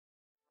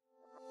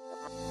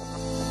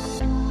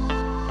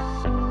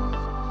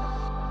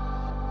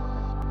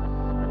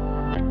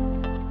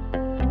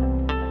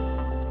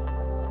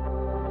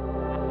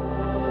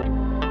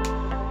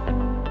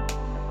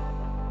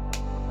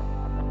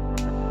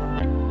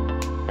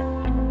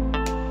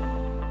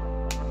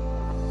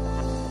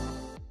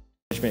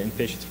management in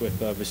patients with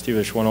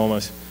vestibular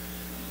schwannomas.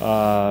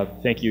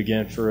 Thank you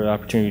again for the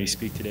opportunity to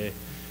speak today.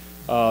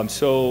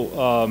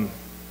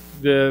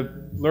 The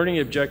learning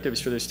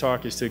objectives for this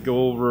talk is to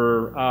go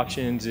over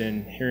options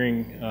in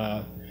hearing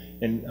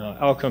and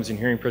outcomes in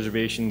hearing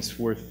preservations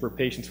for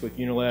patients with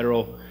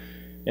unilateral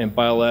and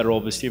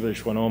bilateral vestibular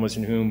schwannomas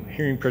in whom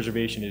hearing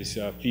preservation is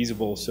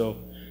feasible. So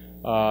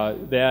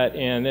that,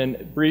 and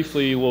then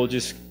briefly we'll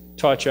just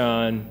touch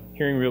on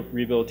hearing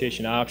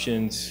rehabilitation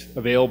options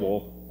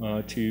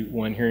available to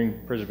when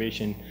hearing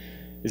preservation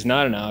is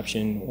not an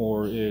option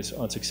or is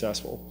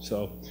unsuccessful.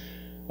 So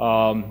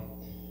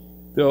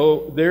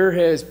though there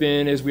has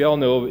been, as we all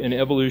know, an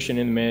evolution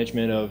in the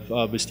management of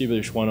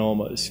vestibular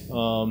schwannomas.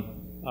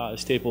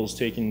 This table is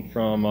taken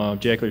from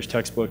Jack Lehr's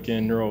textbook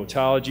in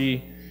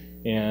neurotology,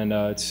 and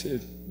it's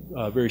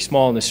very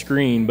small on the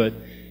screen, but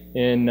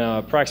in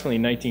approximately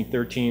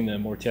 1913, the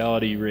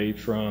mortality rate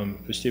from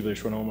vestibular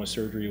schwannoma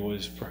surgery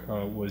was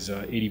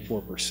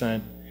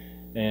 84%,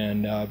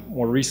 and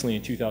more recently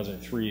in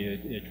 2003,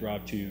 it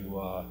dropped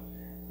to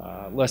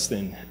less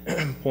than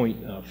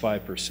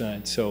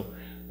 0.5%. So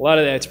a lot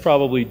of that's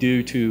probably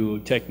due to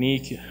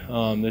technique.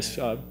 This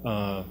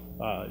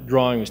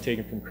drawing was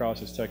taken from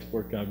Curso's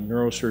textbook on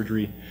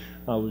neurosurgery,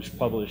 which was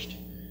published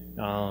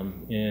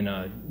in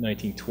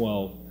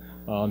 1912.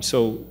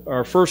 So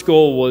our first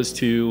goal was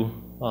to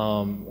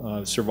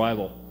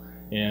survival,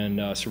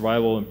 and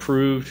survival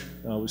improved,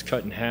 was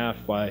cut in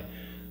half by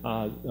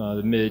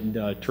the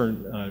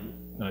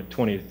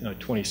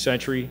mid-20th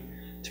century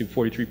to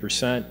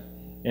 43%.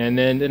 And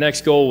then the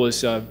next goal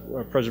was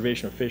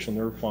preservation of facial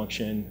nerve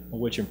function,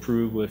 which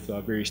improved with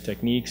various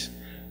techniques.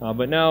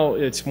 But now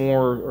it's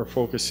more, our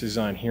focus is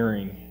on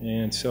hearing.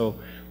 And so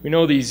we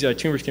know these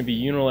tumors can be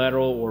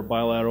unilateral or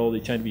bilateral.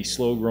 They tend to be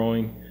slow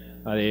growing.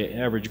 The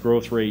average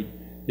growth rate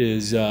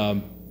is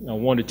 1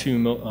 to 2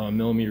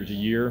 millimeters a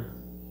year.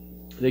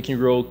 They can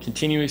grow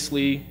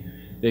continuously.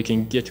 They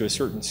can get to a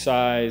certain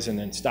size and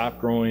then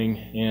stop growing,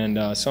 and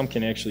some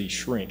can actually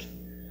shrink.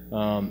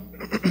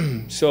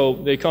 So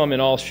they come in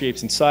all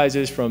shapes and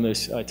sizes, from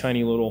this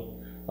tiny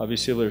little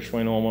vestibular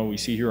schwannoma we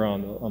see here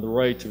on the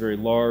right to very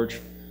large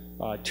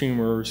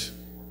tumors.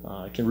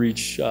 Can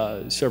reach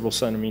several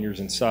centimeters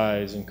in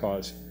size and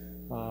cause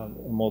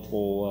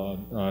multiple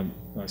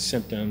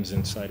symptoms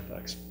and side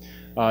effects.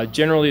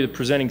 Generally, the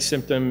presenting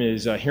symptom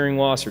is hearing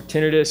loss or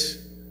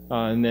tinnitus,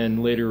 and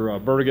then later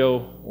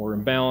vertigo or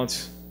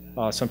imbalance,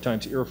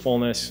 sometimes ear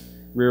fullness,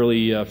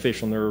 rarely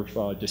facial nerve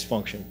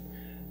dysfunction.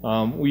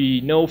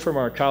 We know from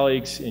our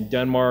colleagues in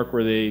Denmark,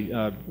 where they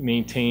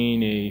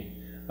maintain a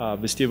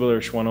vestibular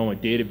schwannoma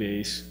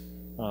database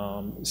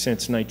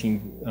since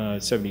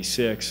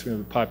 1976,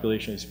 the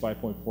population is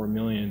 5.4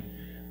 million,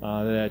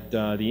 that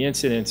the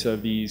incidence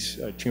of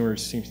these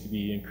tumors seems to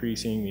be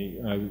increasing.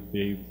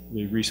 They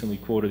recently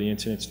quoted the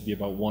incidence to be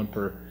about 1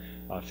 per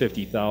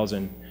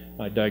 50,000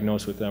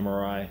 diagnosed with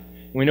MRI.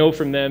 We know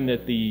from them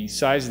that the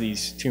size of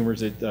these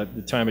tumors at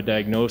the time of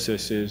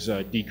diagnosis is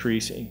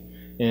decreasing.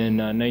 In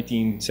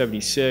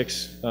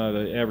 1976,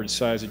 the average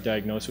size of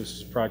diagnosis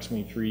was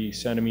approximately 3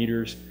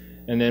 centimeters.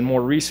 And then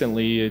more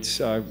recently, it's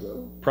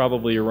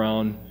probably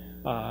around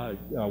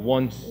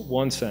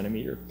 1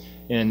 centimeter.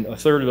 And a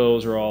third of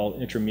those are all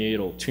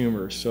intrameatal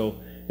tumors. So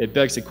it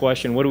begs the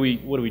question, what do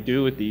we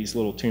do with these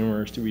little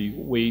tumors? Do we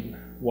wait,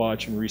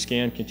 watch, and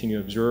rescan, continue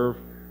to observe,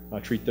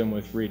 treat them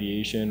with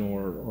radiation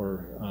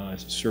or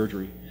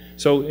surgery?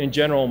 So in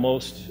general,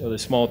 most of the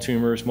small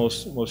tumors,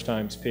 most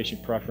times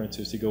patient preference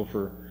is to go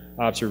for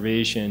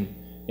observation,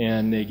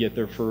 and they get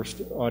their first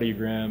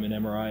audiogram and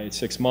MRI at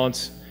 6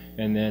 months.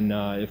 And then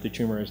if the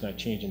tumor has not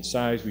changed in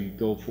size, we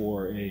go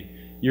for a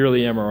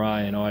yearly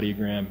MRI and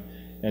audiogram.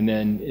 And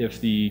then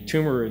if the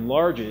tumor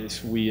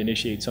enlarges, we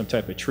initiate some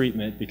type of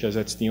treatment, because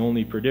that's the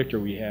only predictor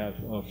we have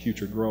of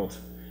future growth.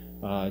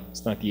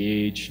 It's not the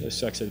age, the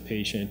sex of the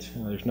patient.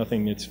 There's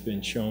nothing that's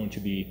been shown to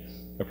be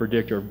a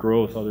predictor of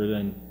growth other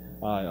than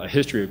a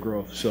history of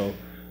growth. So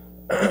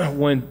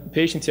when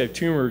patients have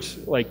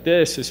tumors like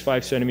this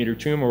 5 centimeter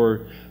tumor,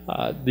 or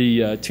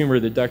the tumor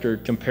that Dr.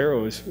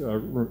 Campero is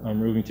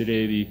removing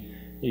today,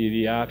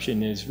 the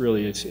option is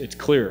really, it's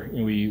clear,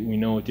 and we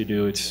know what to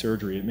do. It's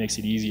surgery. It makes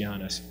it easy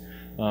on us.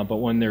 But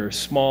when they're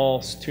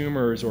small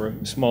tumors or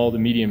small to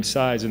medium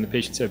size and the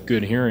patients have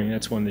good hearing,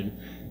 that's when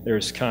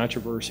there's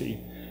controversy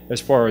as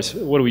far as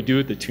what do we do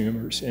with the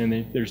tumors. And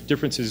there's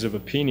differences of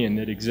opinion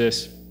that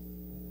exist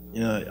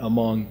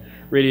among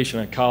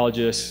radiation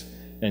oncologists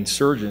and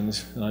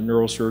surgeons,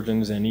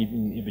 neurosurgeons, and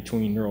even in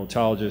between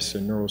neurotologists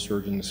and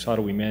neurosurgeons. How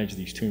do we manage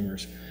these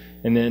tumors?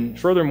 And then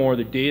furthermore,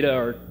 the data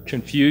are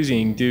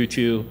confusing due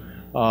to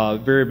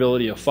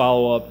variability of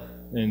follow-up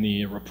in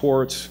the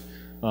reports.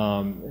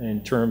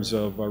 In terms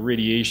of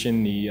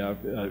radiation,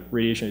 the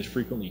radiation is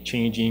frequently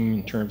changing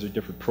in terms of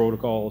different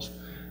protocols,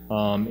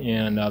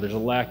 and there's a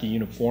lack of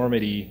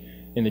uniformity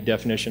in the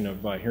definition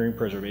of hearing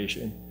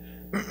preservation.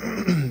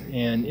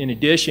 And in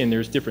addition,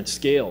 there's different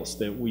scales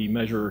that we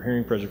measure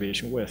hearing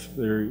preservation with.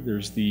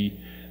 There's the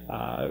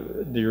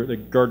the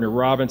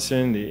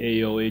Gardner-Robinson,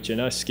 the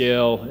AO-HNS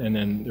scale, and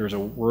then there's a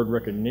word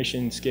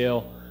recognition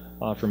scale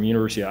from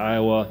University of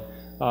Iowa.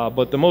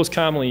 But the most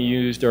commonly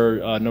used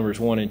are numbers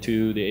 1 and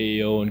 2,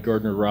 the AO and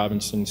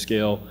Gardner-Robinson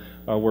scale,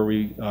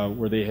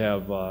 where they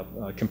have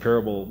a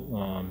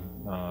comparable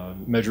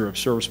measure of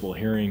serviceable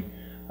hearing,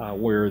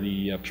 where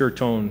the pure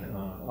tone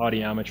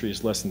audiometry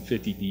is less than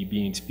 50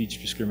 dB and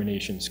speech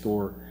discrimination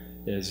score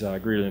is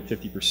greater than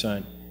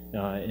 50%,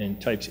 and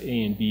types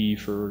A and B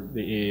for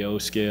the AO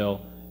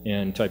scale,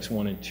 and types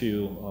 1 and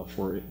 2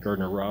 for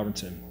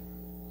Gardner-Robinson.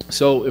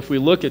 So if we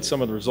look at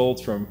some of the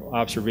results from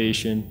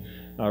observation,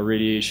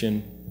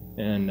 radiation,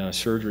 and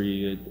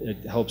surgery, it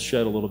helps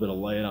shed a little bit of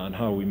light on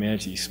how we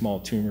manage these small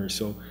tumors.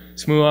 So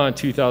Smua in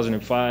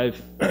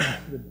 2005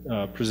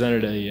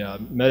 presented a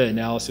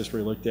meta-analysis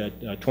where he looked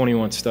at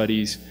 21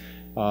 studies.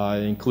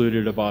 It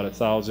included about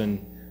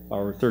 1,000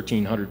 or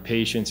 1,300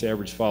 patients.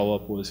 Average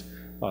follow-up was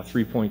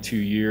 3.2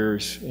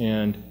 years,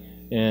 and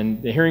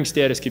the hearing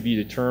status could be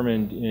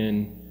determined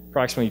in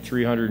approximately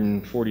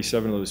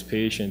 347 of those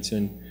patients.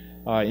 And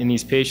in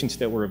these patients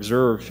that were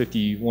observed,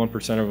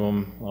 51% of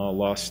them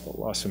lost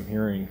some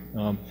hearing.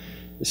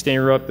 The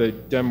standard up, the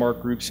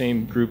Denmark group,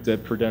 same group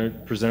that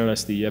presented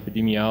us the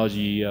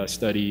epidemiology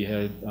study,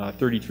 had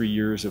 33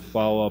 years of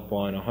follow-up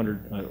on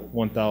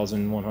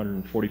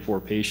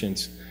 1,144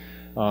 patients.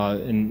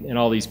 And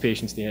all these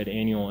patients, they had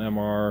annual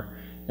MR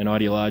and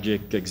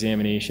audiologic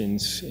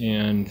examinations.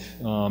 And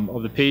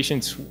of the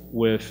patients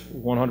with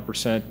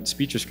 100%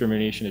 speech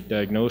discrimination at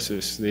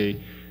diagnosis,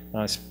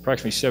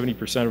 approximately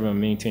 70% of them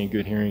maintained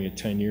good hearing at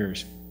 10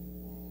 years.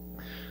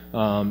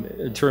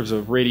 In terms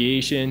of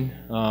radiation,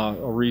 a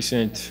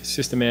recent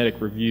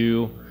systematic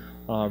review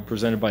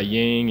presented by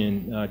Yang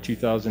in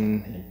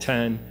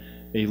 2010,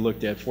 they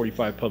looked at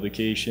 45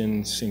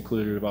 publications,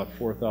 included about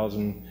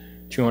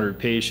 4,200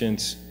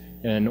 patients,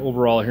 and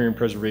overall hearing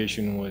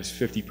preservation was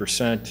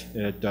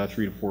 50% at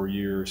 3 to 4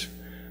 years.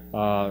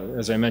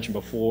 As I mentioned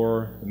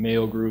before, the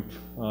Mayo group,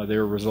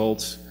 their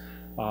results,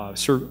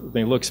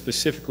 they looked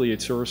specifically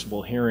at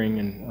serviceable hearing,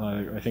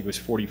 and I think it was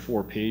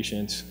 44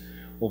 patients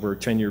over a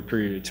 10-year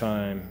period of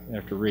time.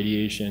 After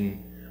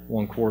radiation,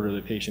 1/4 of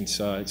the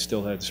patients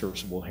still had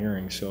serviceable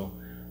hearing, so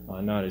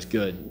not as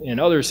good. And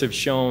others have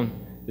shown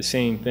the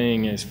same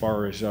thing as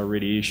far as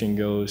radiation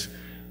goes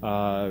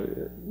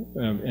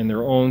in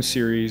their own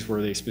series,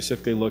 where they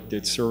specifically looked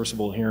at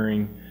serviceable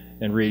hearing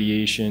and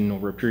radiation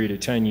over a period of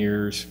 10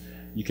 years.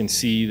 You can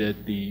see that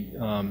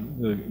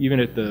even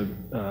at the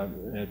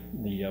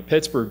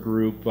Pittsburgh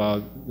group,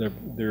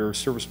 their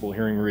serviceable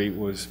hearing rate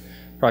was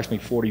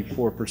approximately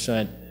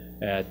 44%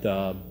 at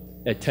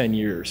 10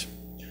 years.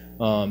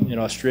 In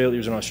Australia,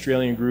 there's an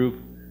Australian group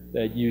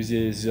that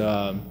uses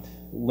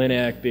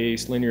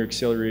LINAC-based linear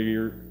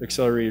accelerator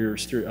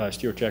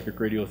stereotactic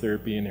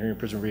radiotherapy, and the hearing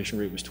preservation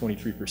rate was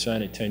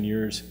 23% at 10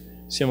 years,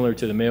 similar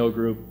to the Mayo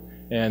group.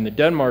 And the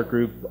Denmark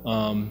group,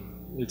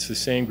 it's the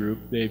same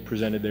group. They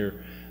presented their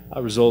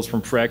results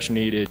from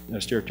fractionated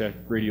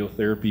stereotactic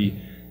radiotherapy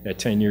at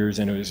 10 years,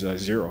 and it was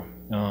 0.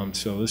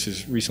 So this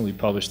is recently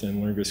published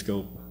in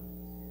Laryngoscope.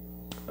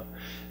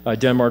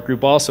 Denmark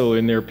group also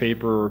in their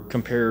paper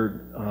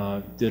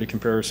did a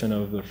comparison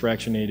of the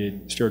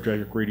fractionated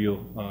stereotactic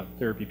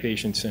radiotherapy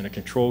patients in a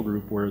control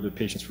group where the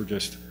patients were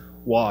just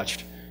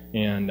watched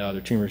and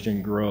their tumors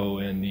didn't grow,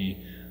 and the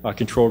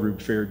control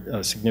group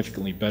fared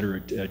significantly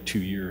better at 2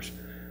 years.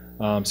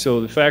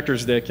 So the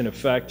factors that can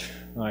affect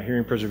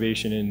hearing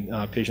preservation in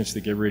patients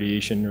that get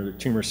radiation are the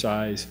tumor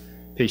size,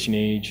 patient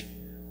age,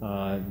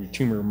 the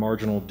tumor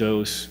marginal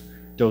dose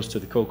to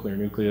the cochlear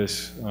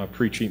nucleus,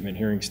 pre-treatment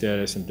hearing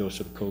status, and dose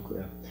to the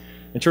cochlea.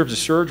 In terms of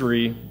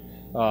surgery,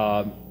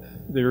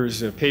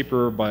 there's a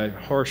paper by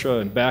Harsha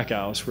and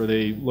Backhouse where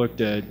they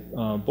looked at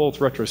both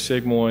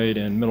retrosigmoid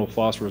and middle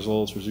fossa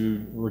results,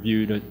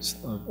 reviewed at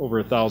over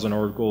 1,000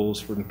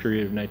 articles for the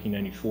period of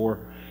 1994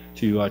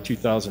 to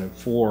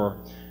 2004,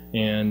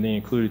 and they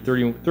included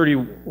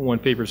 31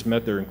 papers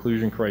met their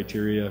inclusion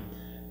criteria,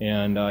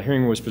 and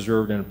hearing was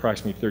preserved in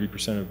approximately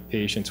 30% of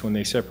patients. When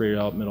they separated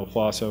out middle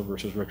fossa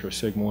versus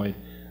retrosigmoid,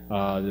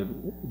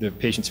 the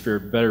patients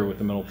fared better with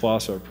the middle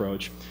fossa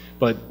approach.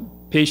 But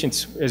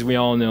patients, as we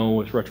all know,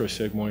 with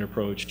retrosigmoid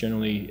approach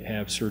generally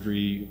have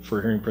surgery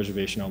for hearing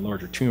preservation on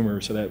larger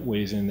tumors, so that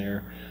weighs in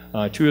there.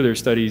 2 of their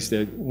studies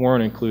that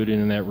weren't included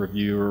in that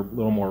review are a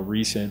little more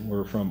recent,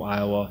 were from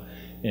Iowa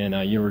and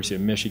University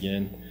of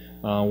Michigan,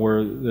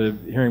 where the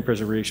hearing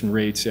preservation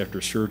rates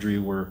after surgery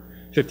were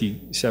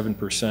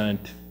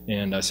 57%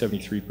 and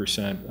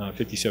 73%,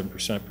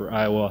 57% for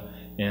Iowa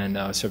and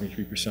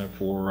 73%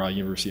 for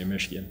University of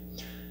Michigan.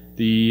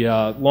 The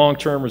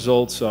long-term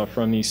results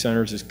from these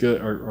centers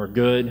are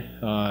good.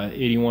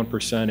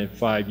 81% at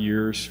 5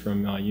 years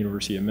from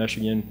University of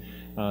Michigan.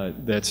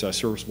 That's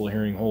serviceable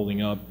hearing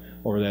holding up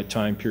over that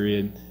time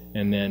period.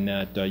 And then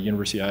at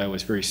University of Iowa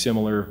is very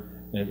similar,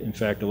 in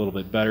fact a little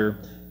bit better.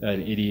 At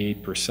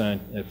 88%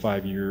 at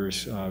 5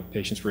 years,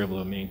 patients were able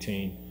to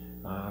maintain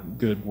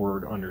good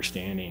word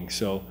understanding.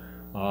 So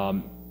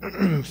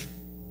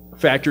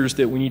Factors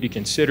that we need to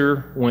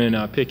consider when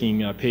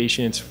picking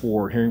patients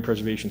for hearing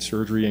preservation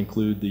surgery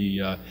include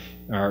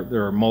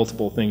there are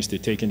multiple things to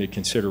take into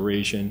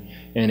consideration,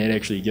 and it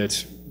actually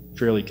gets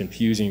fairly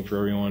confusing for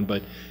everyone.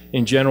 But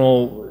in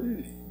general,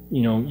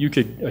 you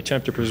could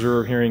attempt to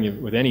preserve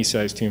hearing with any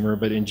size tumor,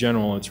 but in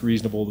general, it's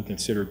reasonable to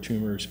consider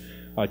tumors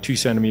 2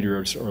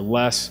 centimeters or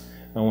less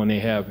when they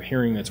have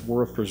hearing that's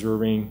worth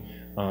preserving.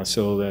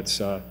 So that's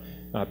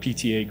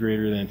PTA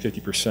greater than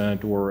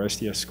 50% or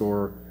STS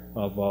score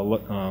of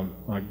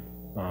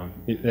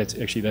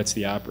that's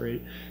the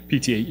operate.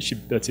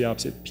 PTA that's the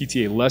opposite.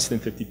 PTA less than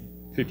 50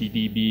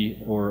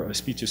 dB or a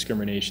speech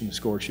discrimination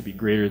score should be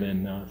greater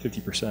than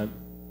 50%.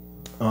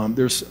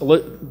 There's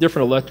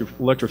different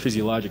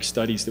electrophysiologic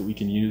studies that we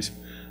can use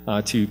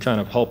to kind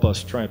of help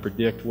us try and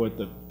predict what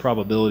the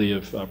probability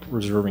of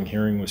preserving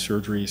hearing with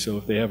surgery. So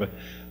if they have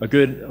a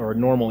good or a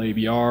normal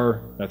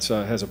ABR, that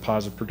has a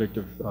positive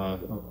predictive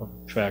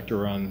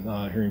factor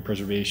on hearing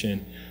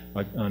preservation,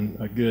 on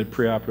a good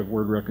preoperative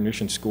word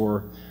recognition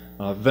score.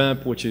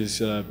 VEMP, which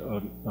is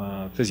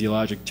a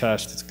physiologic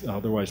test, it's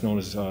otherwise known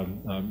as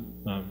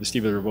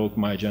vestibular evoked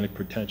myogenic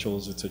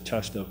potentials. It's a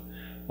test of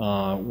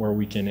where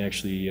we can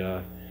actually,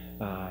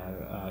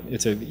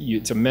 it's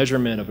a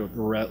measurement of a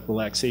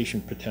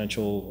relaxation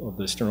potential of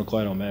the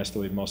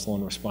sternocleidomastoid muscle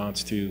in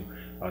response to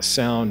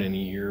sound in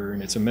the ear,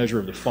 and it's a measure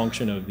of the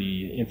function of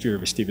the inferior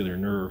vestibular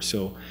nerve.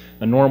 So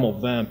a normal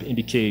VEMP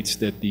indicates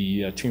that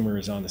the tumor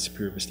is on the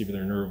superior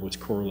vestibular nerve, which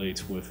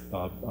correlates with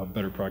a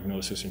better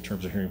prognosis in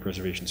terms of hearing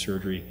preservation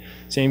surgery.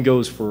 Same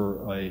goes for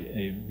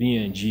a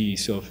VNG.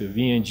 So if a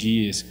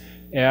VNG is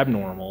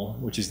abnormal,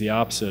 which is the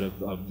opposite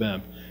of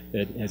VEMP,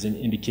 that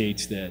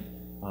indicates that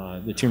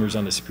the tumor is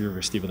on the superior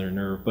vestibular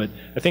nerve. But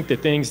I think the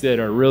things that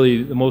are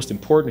really the most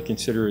important to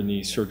consider in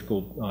these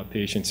surgical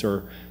patients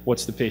are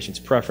what's the patient's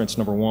preference,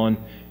 number one,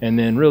 and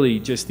then really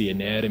just the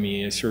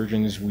anatomy. As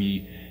surgeons,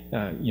 we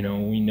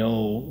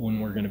know when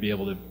we're going to be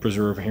able to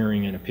preserve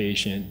hearing in a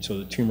patient, so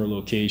the tumor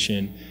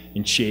location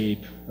and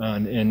shape,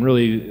 and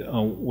really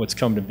what's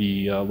come to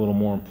be a little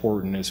more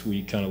important as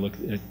we kind of look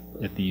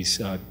at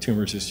these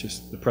tumors is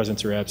just the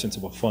presence or absence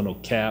of a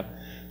fundal cap.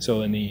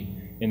 So in the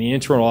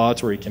internal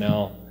auditory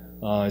canal,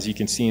 as you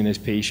can see in this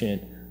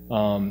patient,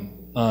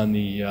 on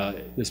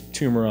this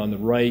tumor on the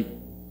right,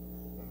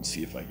 let's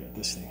see if I get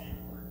this thing.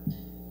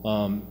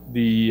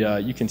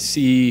 You can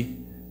see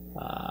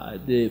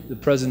the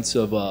presence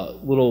of a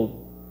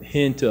little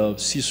hint of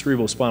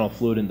cerebrospinal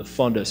fluid in the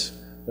fundus,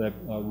 that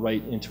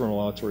right internal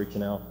auditory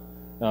canal.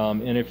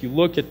 And if you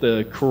look at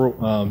the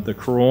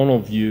coronal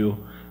view,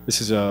 this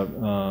is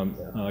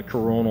a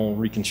coronal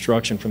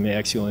reconstruction from the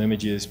axial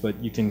images, but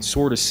you can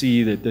sort of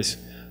see that this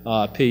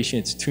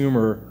patient's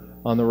tumor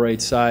on the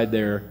right side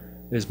there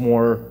is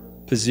more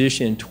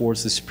positioned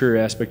towards the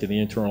superior aspect of the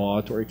internal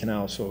auditory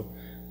canal. So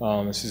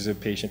this is a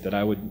patient that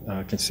I would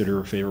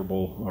consider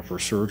favorable for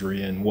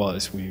surgery, and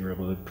we were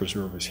able to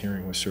preserve his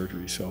hearing with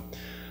surgery. So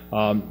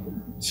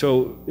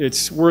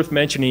it's worth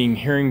mentioning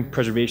hearing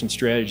preservation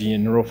strategy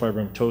in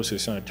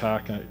neurofibromatosis on a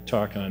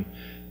talk on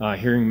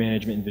hearing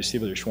management and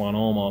vestibular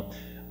schwannoma.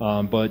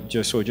 But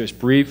just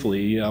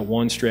briefly,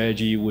 one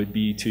strategy would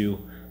be to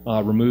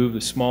remove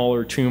the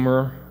smaller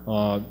tumor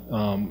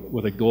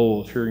with a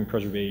goal of hearing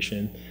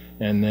preservation,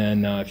 and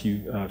then if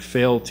you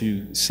fail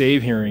to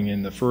save hearing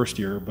in the first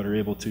year but are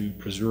able to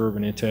preserve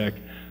an intact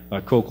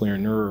cochlear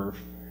nerve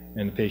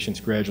and the patient's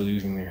gradually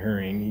losing their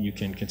hearing, you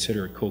can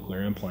consider a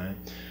cochlear implant.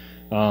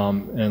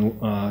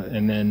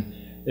 And then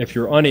if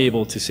you're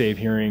unable to save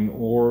hearing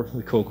or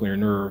the cochlear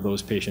nerve,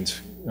 those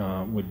patients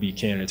would be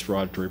candidates for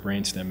auditory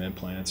brainstem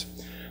implants.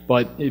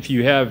 But if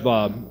you have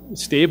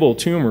stable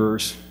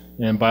tumors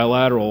and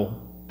bilateral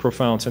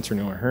profound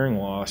sensorineural hearing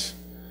loss,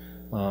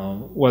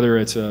 whether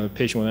it's a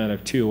patient with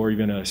NF2 or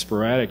even a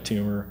sporadic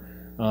tumor,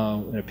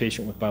 in a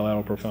patient with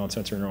bilateral profound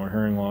sensorineural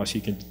hearing loss,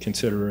 you can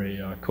consider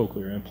a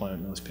cochlear implant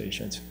in those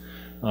patients.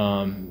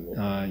 In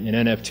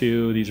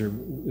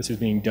NF2, this is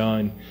being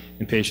done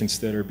in patients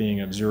that are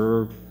being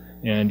observed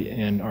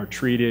and are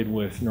treated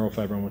with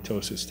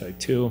neurofibromatosis type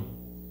 2.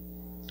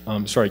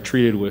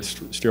 Treated with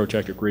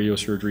stereotactic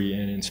radiosurgery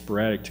and in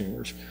sporadic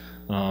tumors.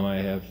 I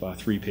have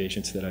 3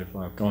 patients that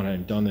I've gone ahead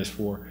and done this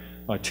for.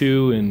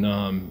 2 in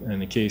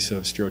the case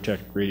of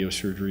stereotactic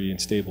radiosurgery and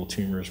stable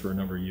tumors for a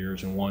number of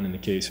years, and 1 in the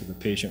case of a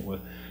patient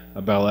with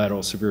a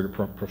bilateral severe to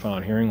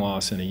profound hearing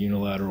loss and a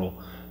unilateral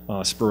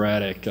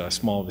sporadic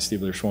small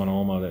vestibular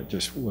schwannoma that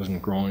just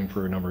wasn't growing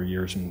for a number of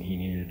years, and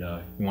he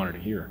wanted to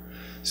hear.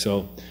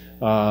 So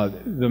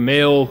the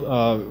Mayo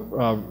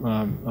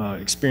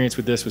experience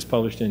with this was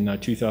published in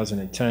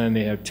 2010.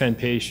 They had 10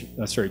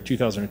 patients.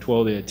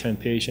 2012 they had 10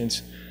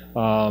 patients.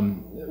 4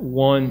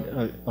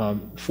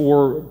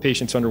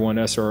 patients underwent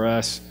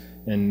SRS,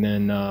 and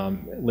then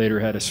later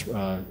had a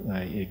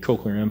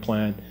cochlear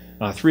implant.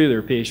 3 of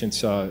their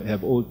patients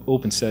have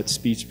open set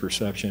speech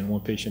perception.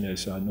 1 patient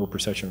has no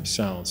perception of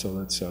sound, so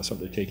that's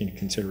something to take into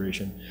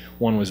consideration.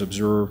 1 was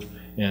observed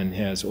and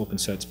has open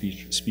set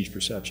speech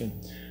perception.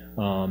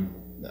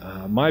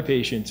 My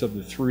patients, of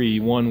the 3,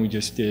 1 we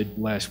just did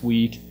last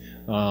week,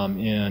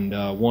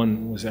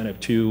 one was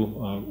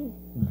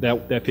NF2.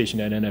 That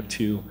patient had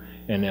NF2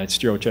 and had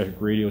stereotactic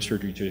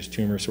radiosurgery to his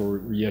tumor, so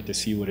we're yet to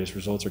see what his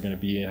results are going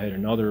to be. I had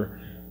another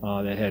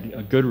that had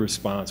a good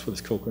response with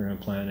his cochlear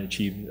implant and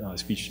achieved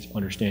speech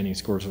understanding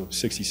scores of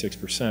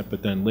 66%,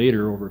 but then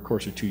later, over the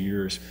course of 2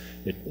 years,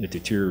 it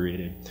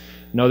deteriorated.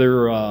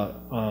 Another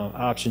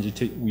option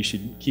we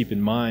should keep in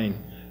mind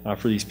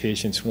for these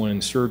patients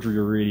when surgery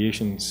or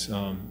radiation's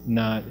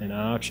not an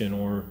option,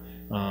 or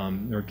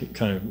they're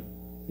kind of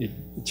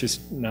it's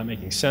just not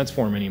making sense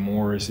for them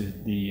anymore, is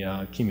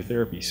the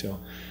chemotherapy. So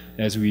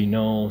as we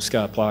know,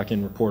 Scott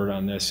Plotkin reported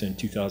on this in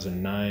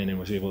 2009 and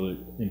was able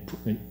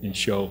to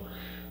show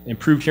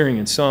improved hearing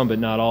in some, but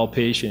not all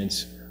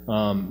patients,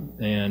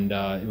 and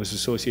it was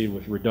associated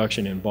with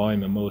reduction in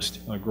volume in most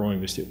of their growing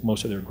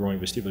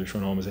vestibular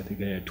schwannomas. I think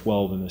they had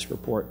 12 in this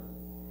report.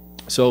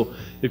 So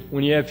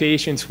when you have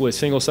patients with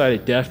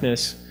single-sided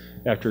deafness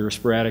after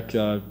sporadic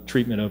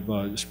treatment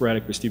of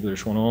sporadic vestibular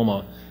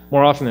schwannoma,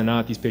 more often than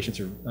not, these patients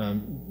are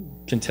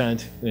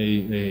content.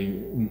 They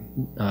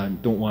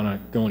don't want to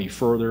go any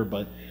further,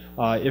 but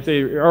if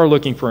they are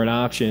looking for an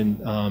option,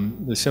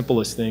 the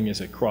simplest thing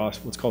is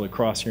what's called a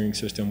cross-hearing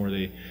system, where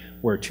they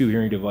wear 2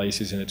 hearing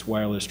devices and it's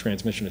wireless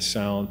transmission of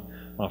sound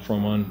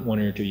from one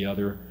ear to the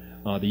other.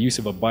 The use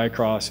of a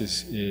bicross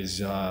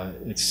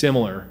it's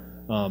similar,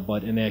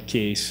 but in that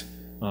case,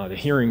 the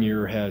hearing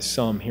ear has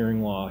some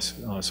hearing loss,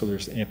 so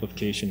there's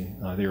amplification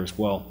there as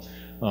well.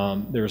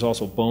 There's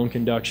also bone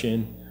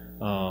conduction,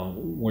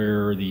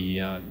 where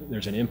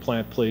there's an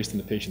implant placed in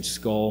the patient's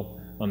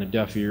skull on the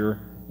deaf ear,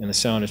 and the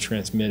sound is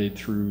transmitted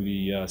through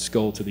the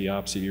skull to the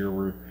opposite ear,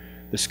 where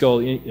the skull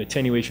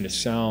attenuation of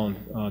sound,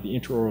 the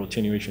intraoral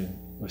attenuation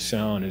of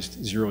sound is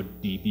 0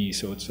 dB,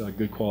 so it's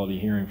good quality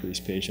hearing for these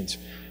patients.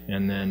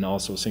 And then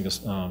also single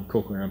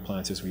cochlear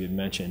implants, as we had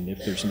mentioned, if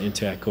there's an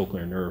intact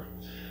cochlear nerve.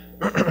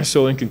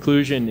 So in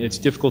conclusion, it's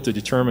difficult to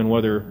determine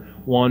whether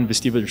one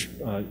vestibular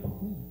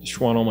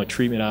schwannoma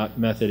treatment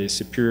method is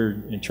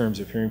superior in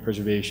terms of hearing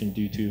preservation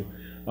due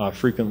to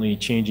frequently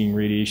changing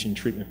radiation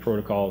treatment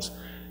protocols,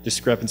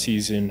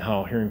 discrepancies in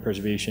how hearing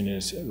preservation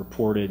is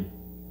reported,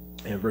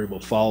 and variable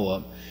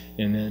follow-up.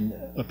 And then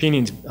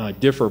opinions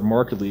differ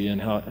markedly in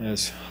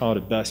how to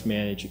best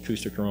manage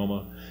acoustic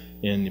aroma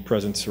in the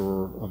presence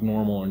of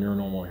normal or near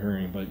normal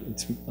hearing. But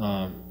it's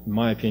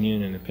my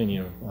opinion and the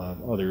opinion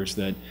of others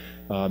that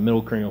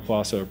middle cranial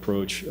fossa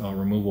approach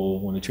removal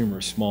when the tumor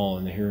is small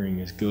and the hearing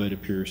is good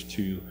appears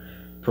to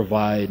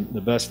provide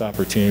the best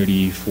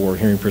opportunity for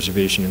hearing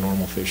preservation and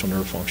normal facial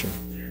nerve function.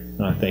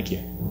 Thank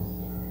you.